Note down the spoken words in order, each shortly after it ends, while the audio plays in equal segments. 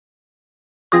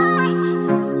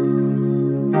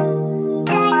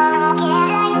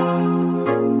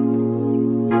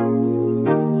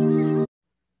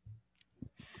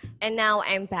And now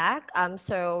I'm back.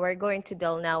 So we're going to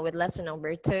deal now with lesson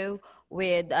number 2,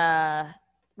 with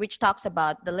which talks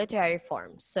about the literary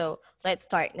forms. So let's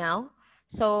start now.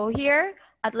 So here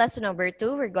at lesson number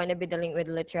 2, we're going to be dealing with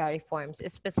literary forms.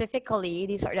 Specifically,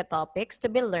 these are the topics to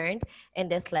be learned in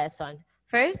this lesson.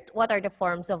 First, what are the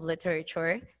forms of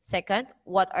literature? Second,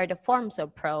 what are the forms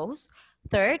of prose?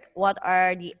 Third, what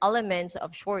are the elements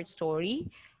of short story?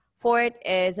 Fourth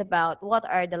is about what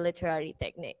are the literary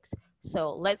techniques.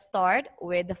 So let's start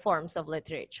with the forms of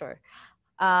literature.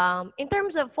 In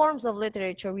terms of forms of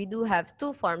literature, we do have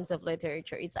two forms of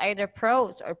literature. It's either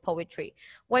prose or poetry.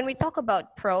 When we talk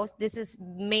about prose, this is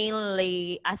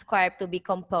mainly ascribed to be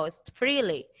composed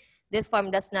freely. This form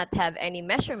does not have any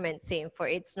measurement same, for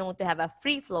it's known to have a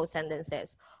free flow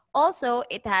sentences. Also,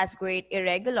 it has great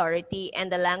irregularity,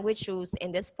 and the language used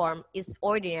in this form is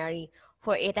ordinary,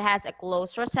 for it has a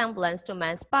close resemblance to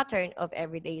man's pattern of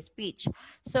everyday speech.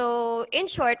 So, in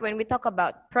short, when we talk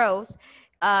about prose,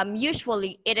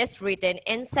 usually it is written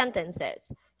in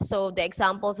sentences. So the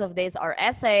examples of this are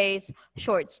essays,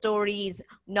 short stories,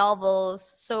 novels.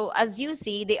 So as you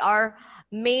see, they are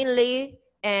mainly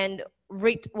and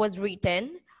was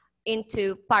written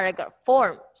into paragraph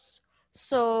forms.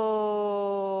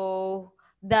 So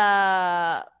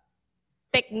the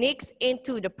techniques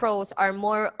into the prose are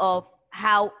more of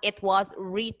how it was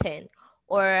written,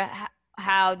 or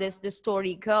how the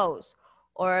story goes,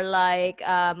 or like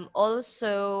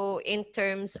also in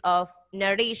terms of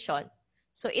narration.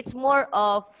 So it's more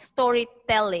of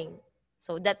storytelling,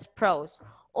 so that's prose,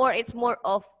 or it's more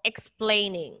of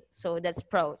explaining, so that's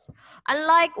prose.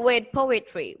 Unlike with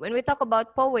poetry, when we talk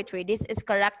about poetry, this is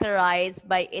characterized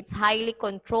by its highly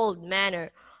controlled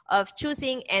manner of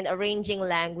choosing and arranging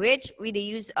language with the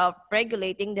use of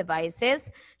regulating devices,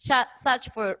 such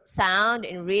for sound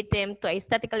and rhythm, to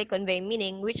aesthetically convey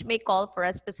meaning, which may call for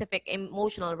a specific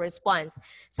emotional response.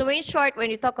 So in short, when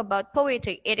you talk about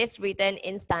poetry, it is written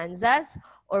in stanzas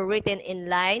or written in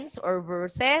lines or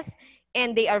verses,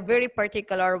 and they are very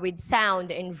particular with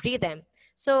sound and rhythm.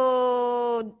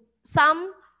 So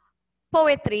some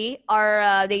poetry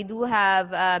are they do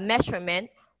have measurement,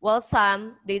 while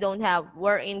some they don't have,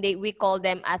 wherein we call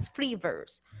them as free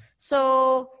verse.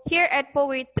 So here at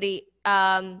poetry,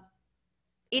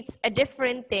 it's a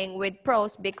different thing with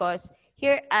prose, because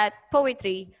here at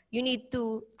poetry you need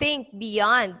to think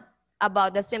beyond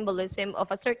about the symbolism of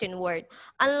a certain word.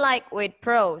 Unlike with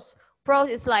prose, prose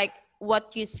is like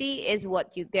what you see is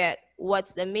what you get.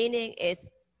 What's the meaning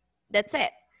is, that's it.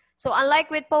 So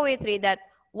unlike with poetry, that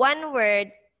one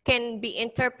word can be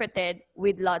interpreted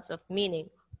with lots of meaning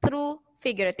through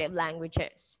figurative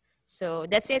languages. So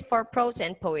that's it for prose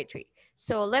and poetry.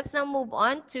 So let's now move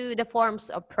on to the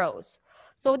forms of prose.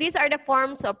 So these are the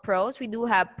forms of prose. We do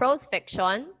have prose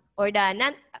fiction, or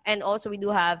and also we do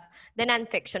have the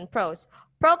non-fiction prose.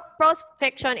 Prose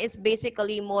fiction is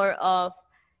basically more of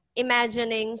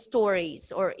imagining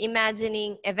stories or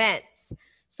imagining events.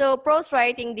 So prose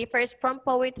writing differs from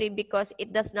poetry because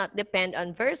it does not depend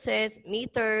on verses,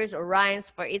 meters, or rhymes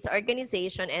for its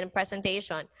organization and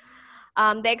presentation.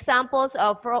 The examples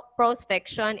of prose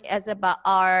fiction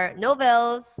are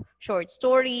novels, short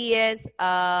stories,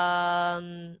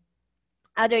 other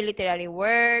literary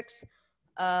works.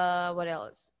 What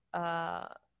else?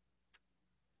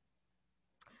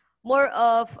 More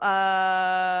of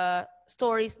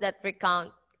stories that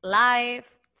recount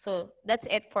life. So that's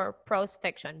it for prose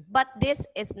fiction. But this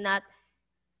is not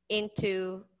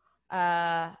into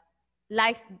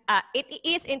life. It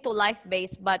is into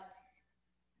life-based, but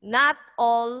not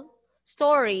all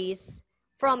stories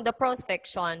from the prose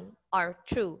fiction are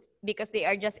true, because they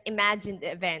are just imagined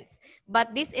events.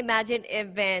 But these imagined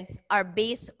events are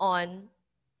based on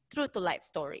true to life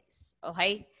stories.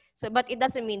 Okay? So, but it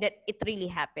doesn't mean that it really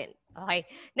happened. Okay.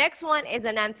 Next one is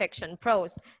a nonfiction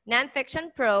prose.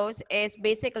 Nonfiction prose is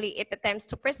basically it attempts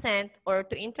to present or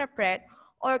to interpret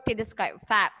or to describe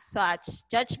facts such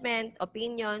judgment,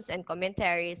 opinions, and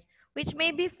commentaries, which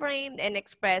may be framed and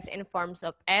expressed in forms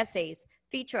of essays,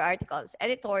 feature articles,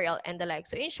 editorial, and the like.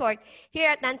 So in short, here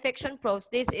at nonfiction prose,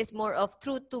 this is more of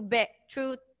true to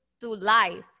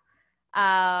life,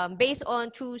 based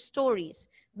on true stories,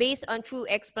 based on true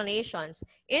explanations.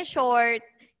 In short,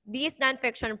 these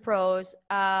nonfiction prose,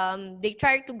 they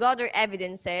try to gather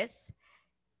evidences,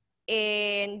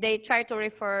 and they try to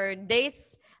refer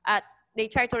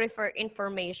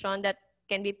information that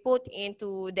can be put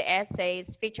into the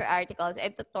essays, feature articles,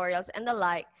 editorials, and the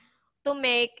like, to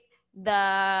make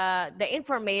the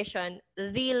information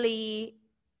really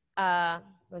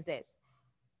what's this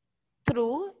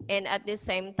true, and at the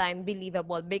same time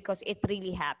believable, because it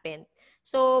really happened.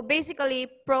 So basically,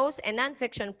 prose and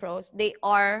nonfiction prose, they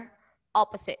are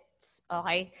opposites.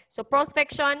 Okay, so prose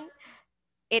fiction,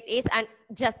 it is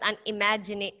just an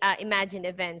imagined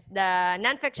events. The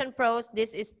nonfiction prose,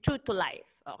 this is true to life.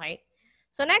 Okay,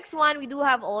 so next one, we do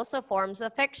have also forms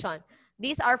of fiction.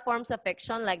 These are forms of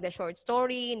fiction like the short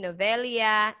story,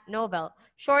 novel.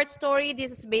 Short story,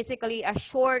 this is basically a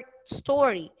short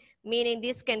story, meaning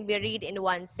this can be read in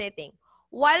one sitting.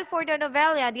 While for the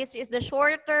novella, this is the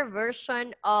shorter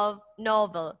version of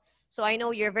novel. So I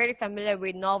know you're very familiar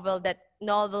with novel, that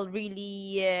novel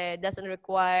really doesn't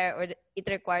require, or it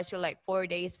requires you like 4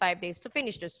 days, 5 days to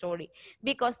finish the story,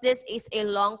 because this is a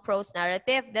long prose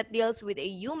narrative that deals with a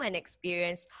human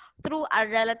experience through a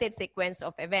relative sequence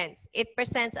of events. It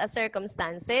presents a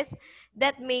circumstances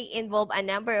that may involve a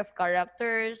number of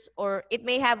characters, or it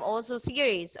may have also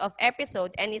series of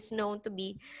episodes, and is known to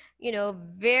be,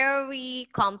 very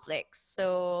complex.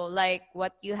 So like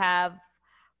what you have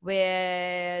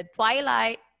with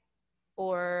Twilight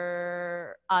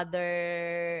or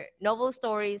other novel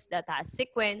stories that has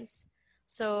sequence.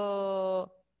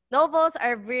 So novels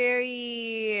are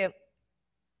very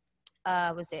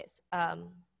what's this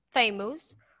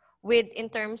famous with in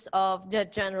terms of the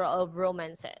genre of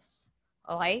romances.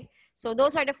 Okay, so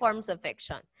those are the forms of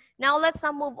fiction. Now let's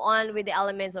now move on with the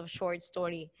elements of short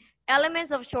story.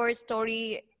 Elements of short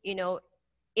story,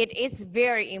 it is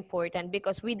very important,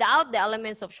 because without the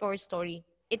elements of short story,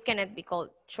 it cannot be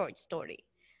called short story,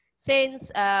 since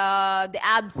the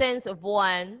absence of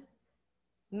one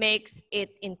makes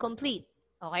it incomplete.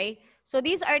 Okay, so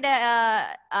these are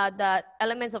the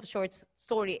elements of short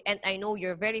story, and I know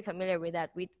you're very familiar with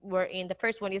that. We were in the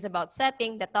first one is about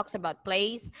setting, that talks about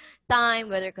place, time,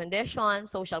 weather condition,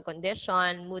 social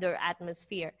condition, mood or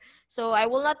atmosphere. So I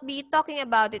will not be talking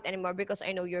about it anymore, because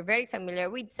I know you're very familiar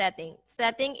with setting.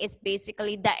 Setting is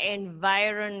basically the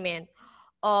environment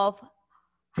of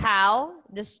how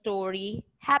the story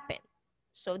happened.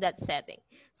 So that's setting.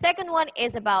 Second one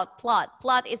is about plot.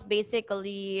 Plot is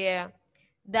basically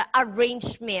the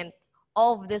arrangement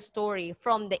of the story,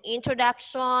 from the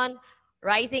introduction,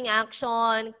 rising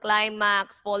action,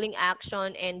 climax, falling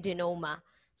action, and denouement.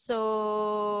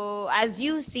 So as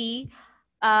you see,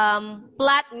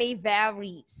 plot may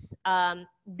varies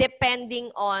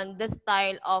depending on the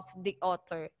style of the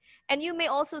author. And you may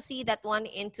also see that one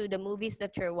into the movies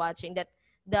that you're watching, that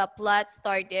the plot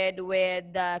started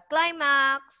with the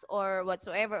climax or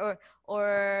whatsoever,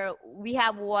 or we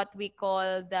have what we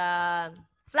call the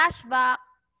flashback.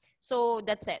 So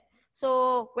that's it.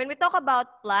 So when we talk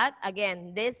about plot,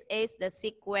 again, this is the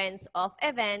sequence of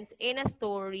events in a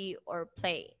story or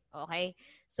play. Okay,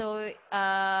 so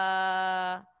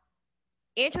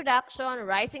introduction,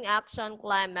 rising action,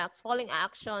 climax, falling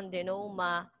action,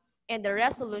 denouement, and the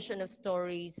resolution of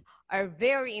stories are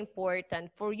very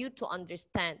important for you to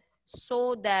understand,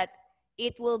 so that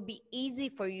it will be easy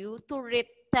for you to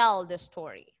retell the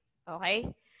story. Okay?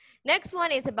 Next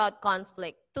one is about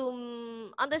conflict.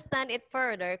 To understand it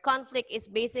further, conflict is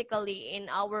basically, in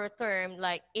our term,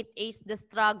 like it is the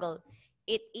struggle.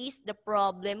 It is the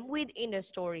problem within the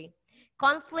story.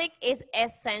 Conflict is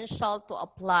essential to a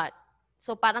plot.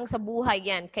 So parang sa buhay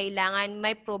yan, kailangan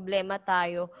may problema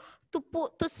tayo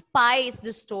to spice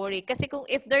the story. Kasi kung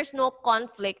if there's no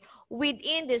conflict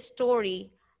within the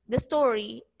story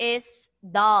is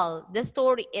dull. The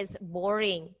story is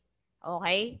boring.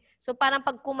 Okay? So parang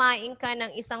pag kumain ka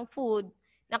ng isang food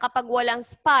na kapag walang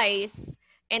spice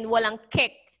and walang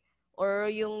kick, or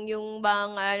yung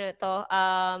bang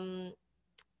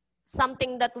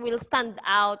something that will stand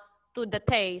out to the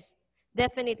taste,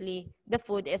 definitely the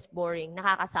food is boring.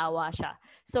 Nakakasawa siya.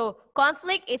 So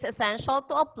conflict is essential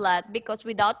to a plot, because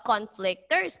without conflict,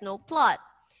 there is no plot.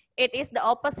 It is the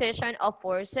opposition of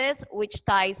forces which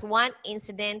ties one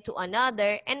incident to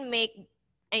another and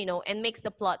makes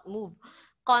the plot move.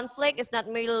 Conflict is not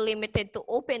merely limited to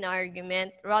open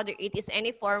argument, rather it is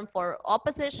any form for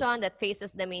opposition that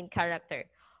faces the main character.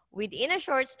 Within a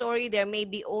short story, there may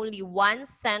be only one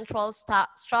central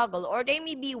struggle, or there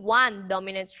may be one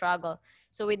dominant struggle.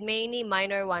 So with many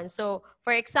minor ones. So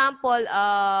for example,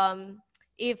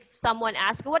 if someone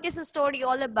asks, what is the story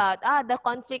all about? The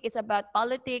conflict is about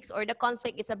politics, or the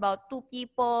conflict is about two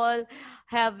people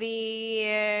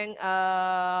having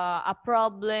a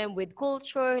problem with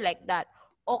culture, like that.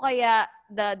 O kaya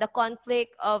the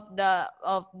conflict of the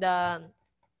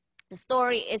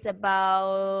story is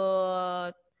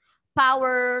about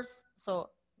powers. So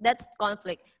that's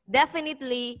conflict.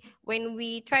 Definitely, when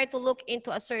we try to look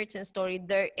into a certain story,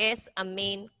 there is a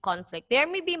main conflict. There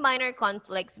may be minor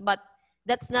conflicts, but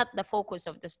that's not the focus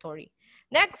of the story.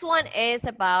 Next one is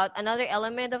about another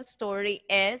element of story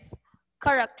is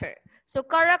Character. So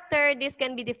character, this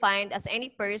can be defined as any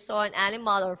person,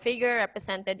 animal, or figure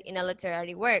represented in a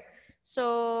literary work.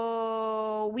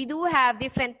 So we do have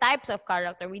different types of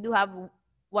character. We do have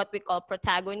what we call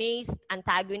protagonist,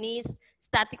 antagonist,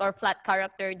 static or flat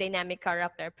character, dynamic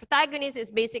character. Protagonist is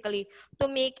basically to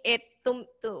make it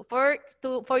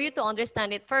for you to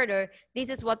understand it further. This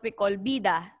is what we call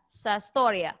bida sa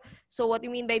storya. So what we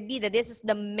mean by bida, this is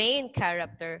the main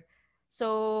character.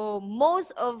 So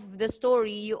most of the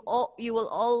story, you will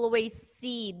always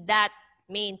see that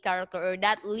main character or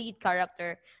that lead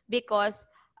character because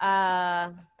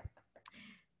the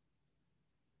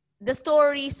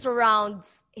story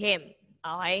surrounds him.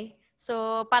 Okay?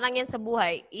 So parang yan sa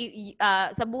buhay.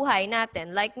 Sa buhay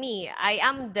natin, like me, I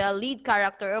am the lead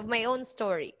character of my own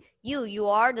story. You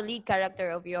are the lead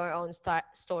character of your own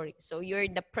story. So you're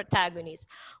the protagonist.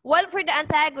 While for the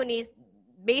antagonist,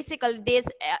 basically these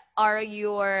are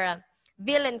your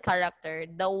villain character,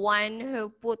 the one who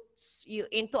puts you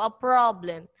into a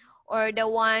problem or the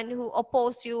one who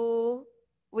opposes you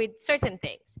with certain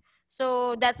things.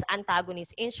 So that's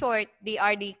antagonist. In short, they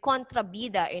are the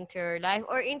kontrabida into your life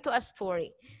or into a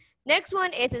story. Next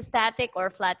one is a static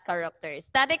or flat character.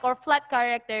 Static or flat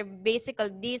character,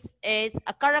 basically this is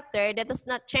a character that does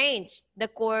not change the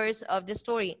course of the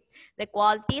story. The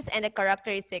qualities and the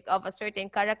characteristic of a certain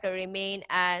character remain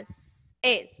as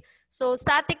is. So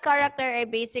static character ay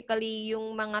basically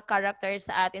yung mga characters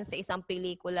sa atin sa isang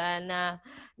pelikula na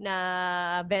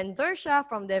vendor siya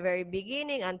from the very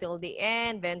beginning until the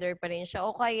end, vendor pa rin siya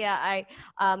o kaya ay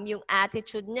yung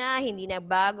attitude niya hindi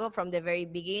nagbago from the very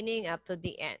beginning up to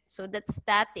the end. So that's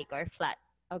static or flat.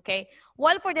 Okay?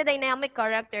 While for the dynamic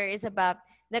character is about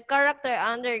the character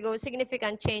undergoes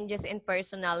significant changes in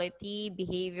personality,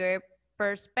 behavior,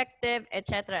 perspective,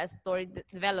 etc. as story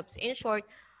develops. In short,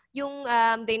 yung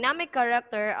dynamic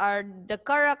character are the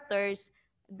characters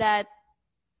that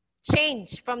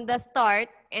change from the start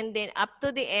and then up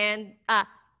to the end.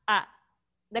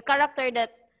 The character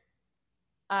that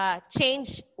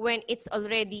change when it's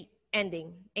already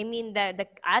ending. I mean the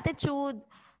attitude,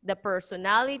 the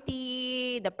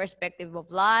personality, the perspective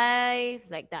of life,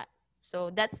 like that.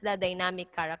 So that's the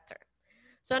dynamic character.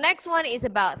 So next one is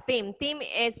about theme. Theme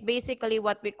is basically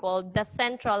what we call the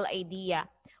central idea.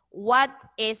 What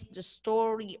is the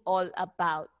story all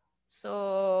about?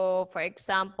 So, for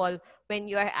example, when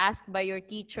you are asked by your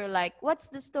teacher, like, what's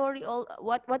the story all?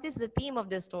 What is the theme of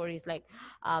the story? It's like,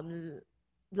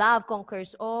 love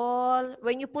conquers all.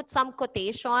 When you put some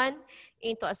quotation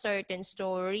into a certain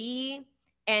story,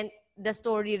 and the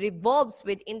story revolves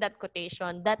within that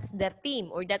quotation, that's the theme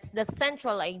or that's the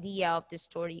central idea of the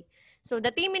story. So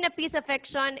the theme in a piece of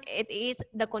fiction, it is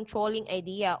the controlling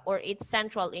idea or its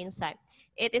central insight.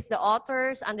 It is the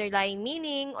author's underlying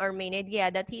meaning or main idea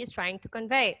that he is trying to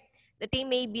convey. The theme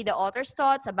may be the author's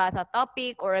thoughts about a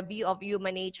topic or a view of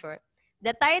human nature.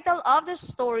 The title of the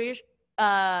story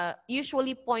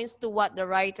usually points to what the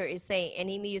writer is saying, and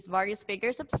he may use various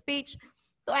figures of speech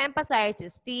to emphasize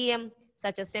his theme,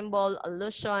 such as symbol,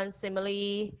 allusion,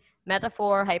 simile,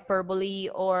 metaphor, hyperbole,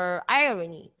 or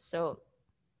irony. So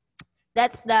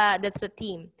that's the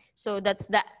theme. So that's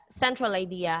the central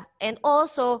idea. And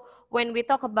also, when we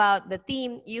talk about the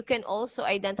theme, you can also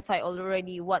identify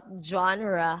already what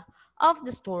genre of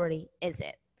the story is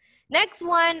it. Next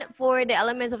one for the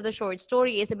elements of the short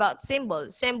story is about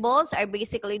symbols. Symbols are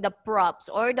basically the props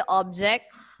or the object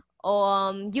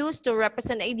used to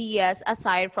represent ideas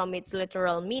aside from its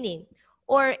literal meaning.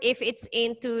 Or if it's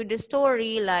into the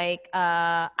story like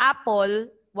apple,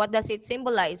 what does it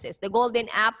symbolizes? The golden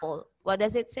apple, what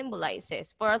does it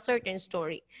symbolizes for a certain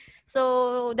story?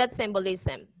 So that's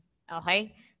symbolism.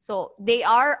 Okay, so they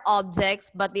are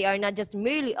objects, but they are not just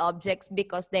merely objects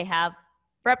because they have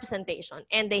representation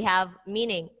and they have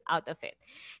meaning out of it.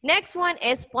 Next one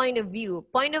is point of view.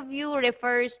 Point of view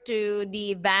refers to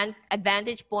the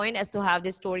advantage point as to how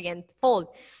the story unfolds.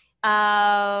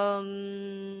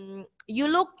 You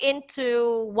look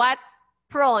into what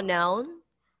pronoun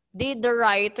did the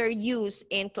writer use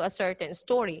into a certain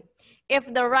story.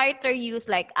 If the writer used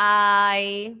like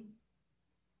I,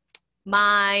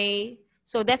 my,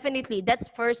 so definitely that's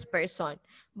first person.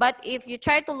 But if you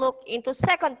try to look into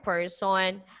second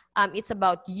person, it's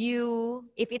about you.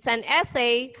 If it's an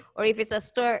essay or if it's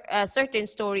a certain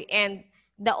story and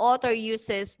the author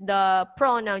uses the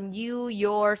pronoun you,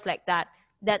 yours, like that,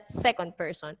 that's second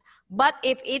person. But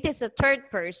if it is a third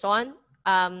person,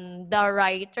 the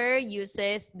writer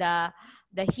uses the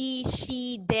he,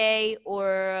 she, they,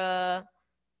 or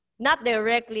not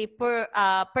directly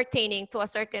pertaining to a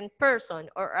certain person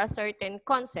or a certain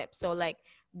concept. So like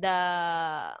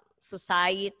the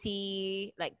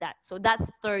society, like that. So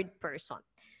that's third person.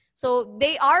 So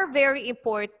they are very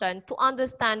important to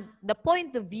understand the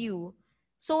point of view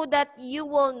so that you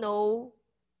will know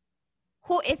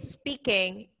who is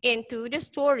speaking into the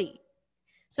story.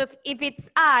 So if it's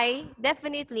I,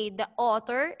 definitely the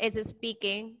author is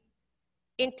speaking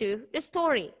into the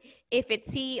story. If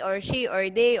it's he or she or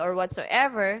they or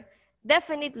whatsoever,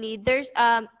 definitely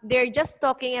they're just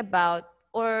talking about,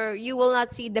 or you will not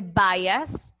see the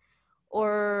bias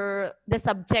or the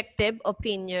subjective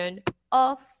opinion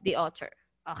of the author.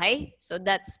 Okay? So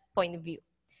that's point of view.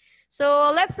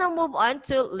 So let's now move on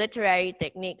to literary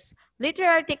techniques.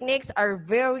 Literary techniques are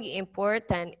very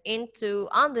important into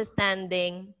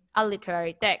understanding a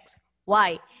literary text.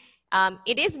 Why?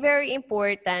 It is very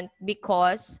important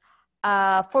because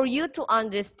for you to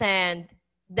understand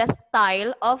the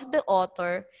style of the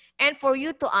author, and for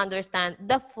you to understand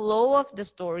the flow of the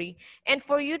story, and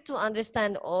for you to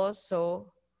understand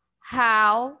also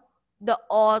how the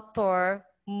author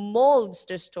molds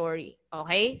the story,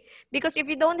 okay? Because if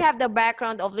you don't have the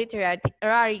background of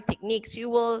literary techniques, you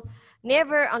will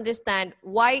never understand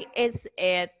why is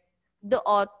it the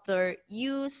author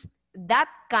used that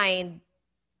kind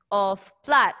of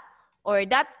plot or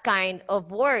that kind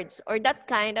of words or that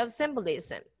kind of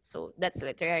symbolism. So that's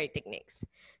literary techniques.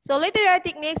 So literary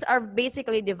techniques are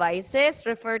basically devices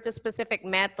refer to specific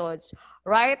methods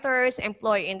writers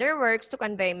employ in their works to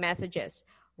convey messages.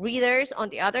 Readers, on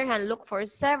the other hand, look for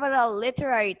several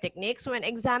literary techniques when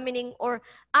examining or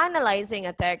analyzing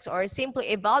a text or simply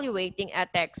evaluating a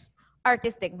text's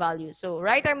artistic value. So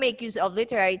writer make use of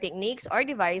literary techniques or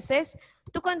devices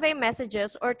to convey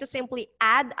messages or to simply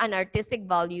add an artistic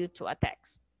value to a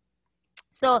text.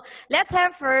 So let's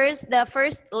have first the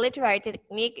first literary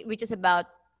technique, which is about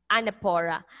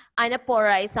anaphora.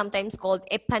 Anaphora is sometimes called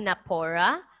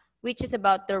epanaphora, which is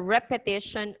about the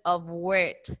repetition of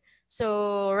word.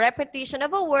 So repetition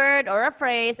of a word or a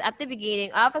phrase at the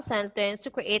beginning of a sentence to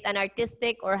create an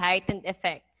artistic or heightened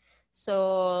effect.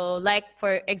 So like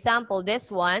for example, this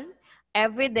one,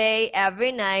 every day,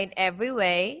 every night, every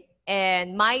way,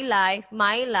 and my life,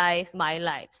 my life, my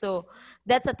life. So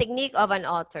that's a technique of an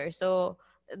author. So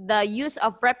the use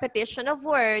of repetition of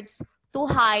words to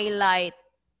highlight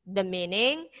the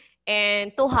meaning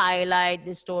and to highlight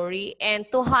the story and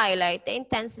to highlight the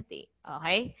intensity.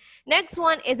 Okay. Next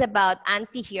one is about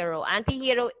anti-hero.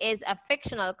 Anti-hero is a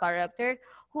fictional character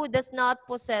who does not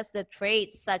possess the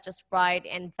traits such as pride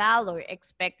and valor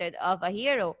expected of a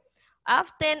hero.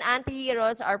 Often,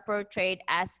 anti-heroes are portrayed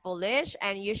as foolish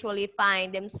and usually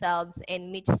find themselves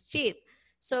in mischief.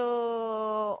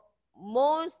 So,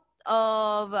 most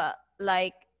of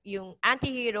like yung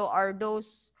anti-hero are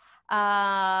those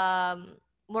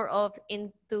more of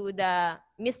into the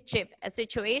mischief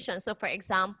situation. So, for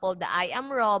example, the I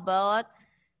am robot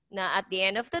na at the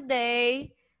end of the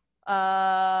day,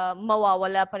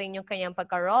 mawawala pa rin yung kanyang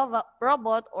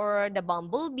pagka-robot, or the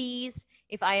bumblebees.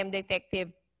 If I am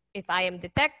detective,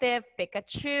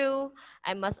 Pikachu,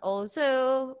 I must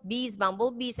also bees,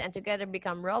 bumblebees, and together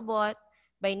become robot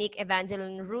by Nick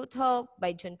Evangeline Roothope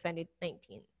by June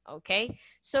 2019. Okay,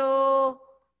 so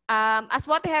as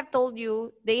what I have told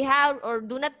you, they have or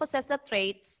do not possess the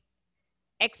traits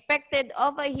expected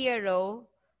of a hero,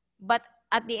 but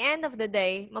at the end of the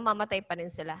day, mamamatay pa rin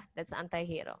sila. That's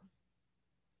anti-hero.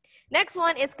 Next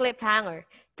one is cliffhanger.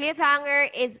 Cliffhanger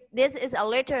is a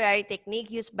literary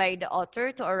technique used by the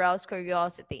author to arouse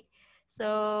curiosity.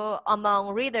 So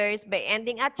among readers, by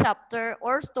ending a chapter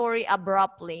or story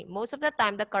abruptly, most of the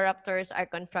time the characters are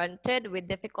confronted with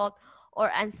difficult or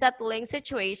unsettling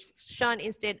situation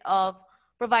instead of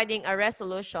providing a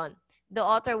resolution. The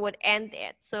author would end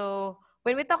it. So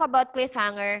when we talk about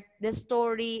cliffhanger, the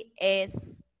story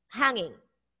is hanging.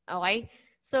 Okay?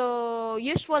 So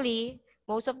usually,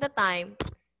 most of the time,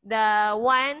 the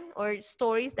one or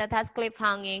stories that has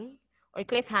cliffhanging or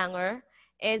cliffhanger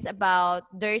is about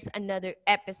there's another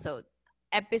episode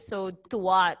to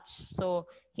watch. So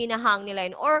hinahang nila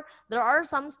yun. Or there are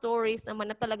some stories naman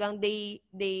na talagang they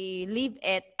leave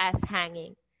it as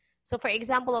hanging. So for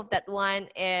example of that one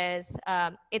is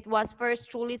it was first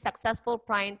truly successful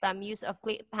primetime use of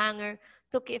cliffhanger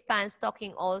to keep fans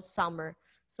talking all summer.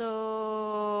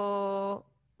 So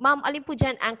ma'am, alin po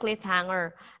dyan ang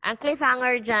cliffhanger? Ang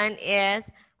cliffhanger dyan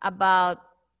is about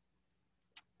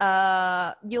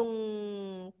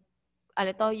yung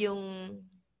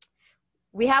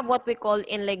we have what we call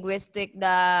in linguistic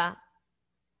the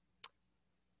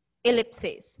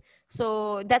ellipsis.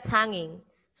 So that's hanging.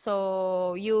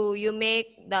 So you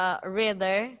make the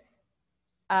reader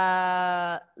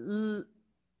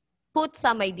put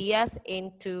some ideas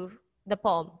into the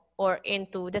poem or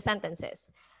into the sentences.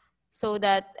 So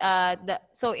that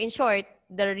so in short,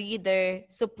 the reader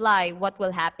supply what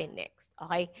will happen next.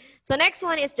 Okay. So next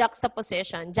one is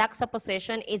juxtaposition.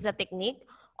 Juxtaposition is a technique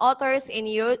authors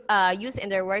use in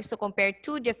their works to compare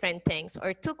two different things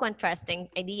or two contrasting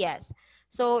ideas.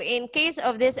 So in case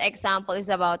of this example is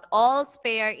about all's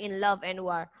fair in love and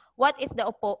war. What is the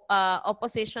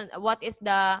opposition? What is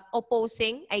the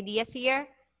opposing ideas here?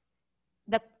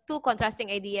 The two contrasting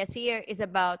ideas here is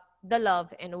about the love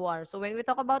and war. So when we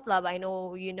talk about love, I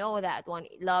know you know that one.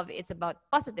 Love is about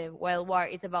positive, while war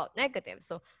is about negative.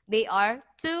 So they are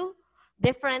two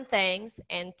different things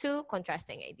and two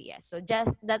contrasting ideas. So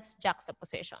just that's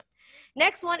juxtaposition.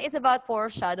 Next one is about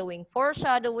foreshadowing.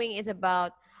 Foreshadowing is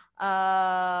about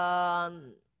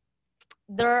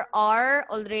there are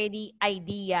already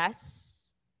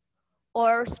ideas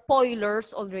or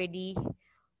spoilers already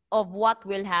of what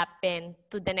will happen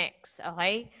to the next.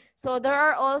 Okay, so there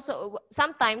are also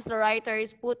sometimes the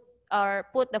writers put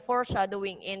the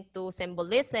foreshadowing into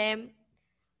symbolism.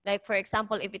 Like for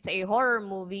example, if it's a horror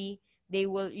movie, you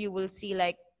will see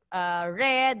like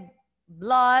red,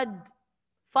 blood,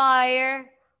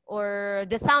 fire, or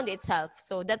the sound itself.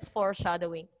 So that's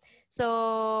foreshadowing.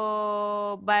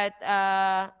 So but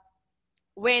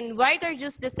when writers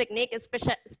use this technique,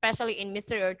 especially in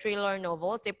mystery or thriller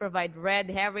novels, they provide red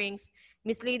herrings,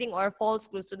 misleading or false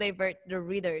clues to divert the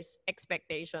reader's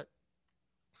expectation.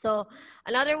 So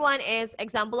another one is,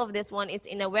 example of this one is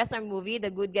in a Western movie,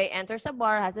 the good guy enters a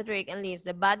bar, has a drink, and leaves.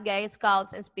 The bad guy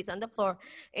scowls and spits on the floor.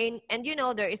 And you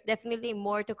know, there is definitely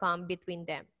more to come between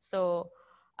them. So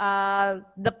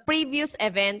the previous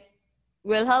event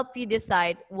will help you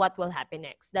decide what will happen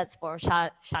next. That's for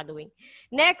shadowing.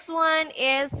 Next one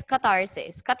is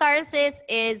catharsis. Catharsis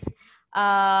is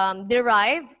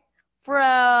derived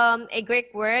from a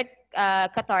Greek word,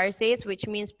 catharsis, which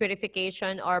means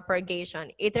purification or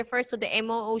purgation. It refers to the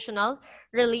emotional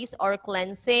release or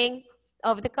cleansing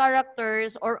of the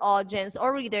characters or audience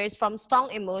or readers from strong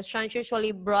emotions,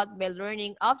 usually brought by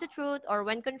learning of the truth or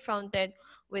when confronted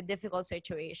with difficult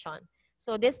situation.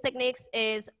 So this techniques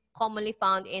is commonly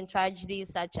found in tragedies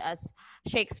such as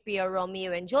Shakespeare,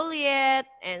 Romeo and Juliet,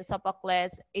 and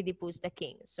Sophocles, Oedipus the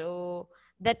King. So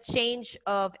the change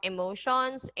of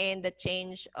emotions and the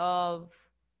change of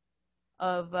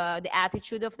the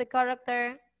attitude of the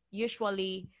character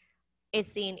usually is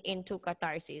seen into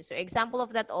catharsis. So example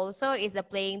of that also is the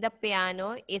playing the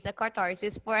piano is a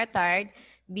catharsis for a tired,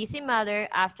 busy mother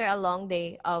after a long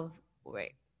day of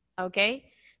work. Okay?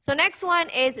 So next one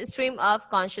is stream of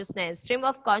consciousness. Stream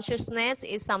of consciousness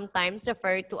is sometimes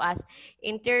referred to as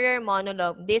interior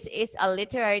monologue. This is a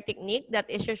literary technique that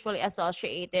is usually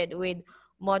associated with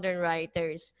modern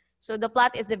writers. So the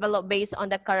plot is developed based on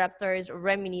the character's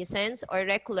reminiscence or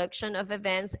recollection of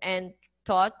events and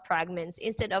thought fragments.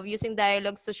 Instead of using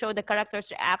dialogues to show the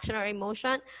character's reaction or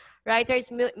emotion,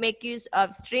 writers make use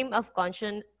of stream of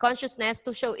consciousness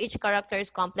to show each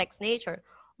character's complex nature.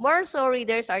 More so,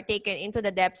 readers are taken into the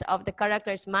depths of the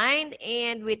character's mind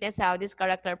and witness how this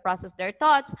character processes their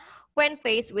thoughts when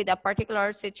faced with a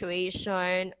particular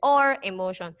situation or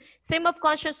emotion. Stream of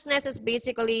consciousness is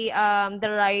basically the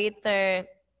writer,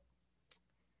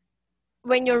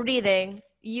 when you're reading,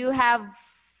 you have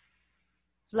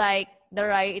like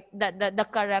the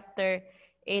character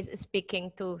is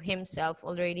speaking to himself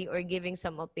already or giving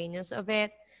some opinions of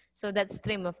it. So that's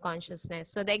stream of consciousness.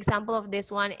 So the example of this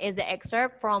one is the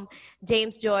excerpt from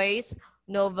James Joyce's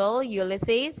novel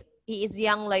Ulysses. He is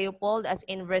young Leopold as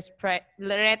in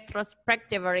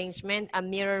retrospective arrangement, a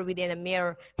mirror within a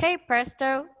mirror. Hey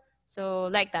presto. So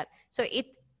like that. So it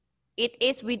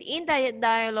is within the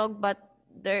dialogue, but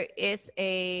there is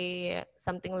a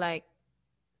something like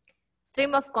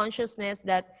stream of consciousness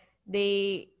that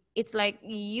it's like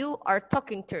you are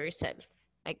talking to yourself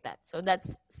like that. So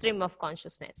that's stream of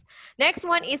consciousness. Next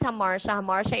one is hamartia.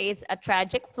 Hamartia is a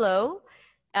tragic flow,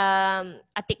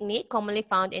 a technique commonly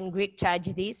found in Greek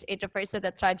tragedies. It refers to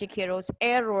the tragic hero's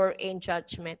error in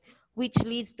judgment, which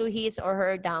leads to his or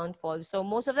her downfall. So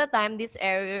most of the time, this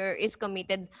error is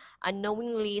committed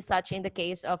unknowingly, such in the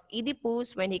case of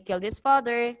Oedipus when he killed his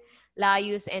father,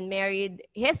 Laius, and married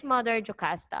his mother,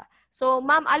 Jocasta. So,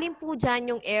 ma'am, alin po dyan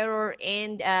yung error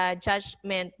and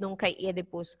judgment nung kay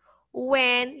Oedipus?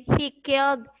 When he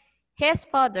killed his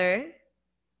father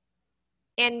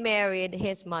and married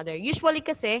his mother. Usually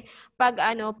kasi, pag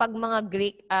mga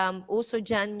Greek, uso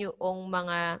dyan yung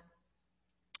mga,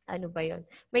 ano ba yon?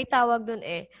 May tawag dun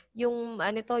eh. Yung,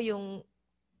 yung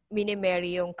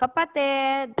minimarry yung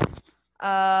kapatid,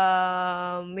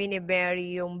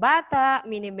 minimarry yung bata,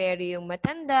 minimarry yung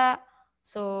matanda.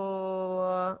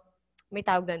 So, may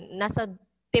tawag doon.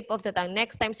 tip of the tongue.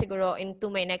 Next time siguro into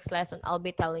my next lesson, I'll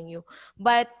be telling you.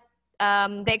 But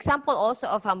the example also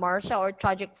of hamartia or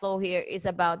tragic flow here is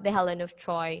about the Helen of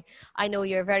Troy. I know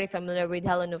you're very familiar with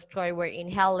Helen of Troy, wherein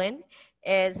Helen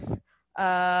is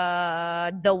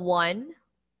the one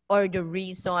or the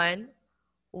reason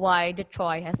why the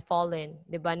Troy has fallen.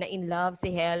 Diba? Na in love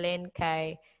si Helen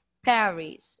kay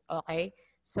Paris. Okay?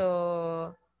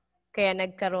 So, kaya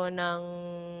nagkaroon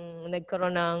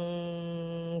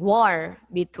ng war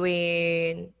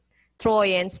between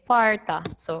Troy and Sparta.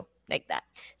 So, like that.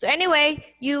 So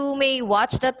anyway, you may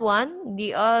watch that one,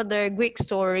 the other Greek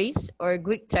stories or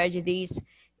Greek tragedies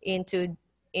into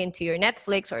your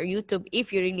Netflix or YouTube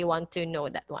if you really want to know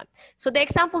that one. So the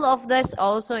example of this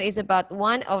also is about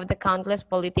one of the countless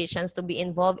politicians to be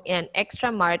involved in an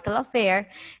extramarital affair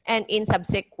and in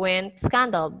subsequent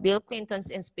scandal. Bill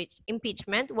Clinton's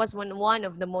impeachment was one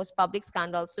of the most public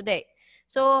scandals today.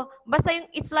 So basta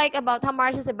it's like about how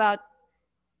Marsh is about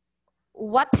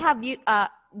what have you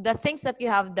the things that you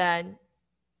have done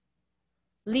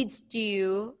leads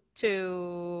you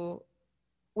to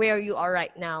where you are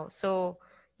right now. So,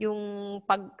 yung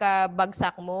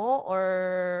pagkabagsak mo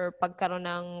or pagkaroon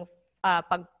ng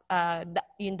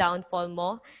yung downfall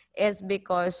mo is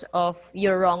because of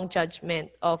your wrong judgment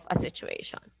of a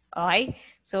situation. Okay?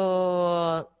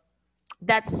 So,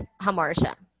 that's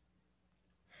hamartia.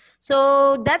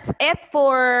 So that's it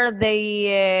for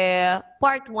the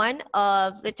part one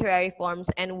of literary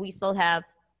forms, and we still have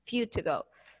few to go.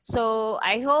 So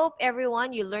I hope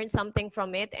everyone you learned something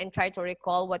from it and try to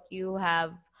recall what you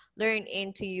have learned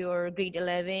into your grade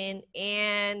 11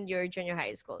 and your junior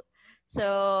high school.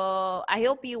 So I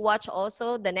hope you watch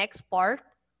also the next part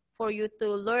for you to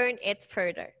learn it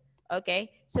further.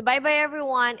 Okay, so bye bye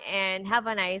everyone and have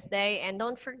a nice day, and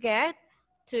don't forget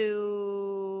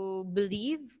to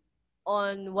believe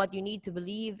on what you need to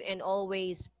believe and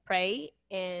always pray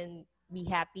and be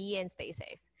happy and stay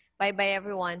safe. Bye bye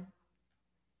everyone.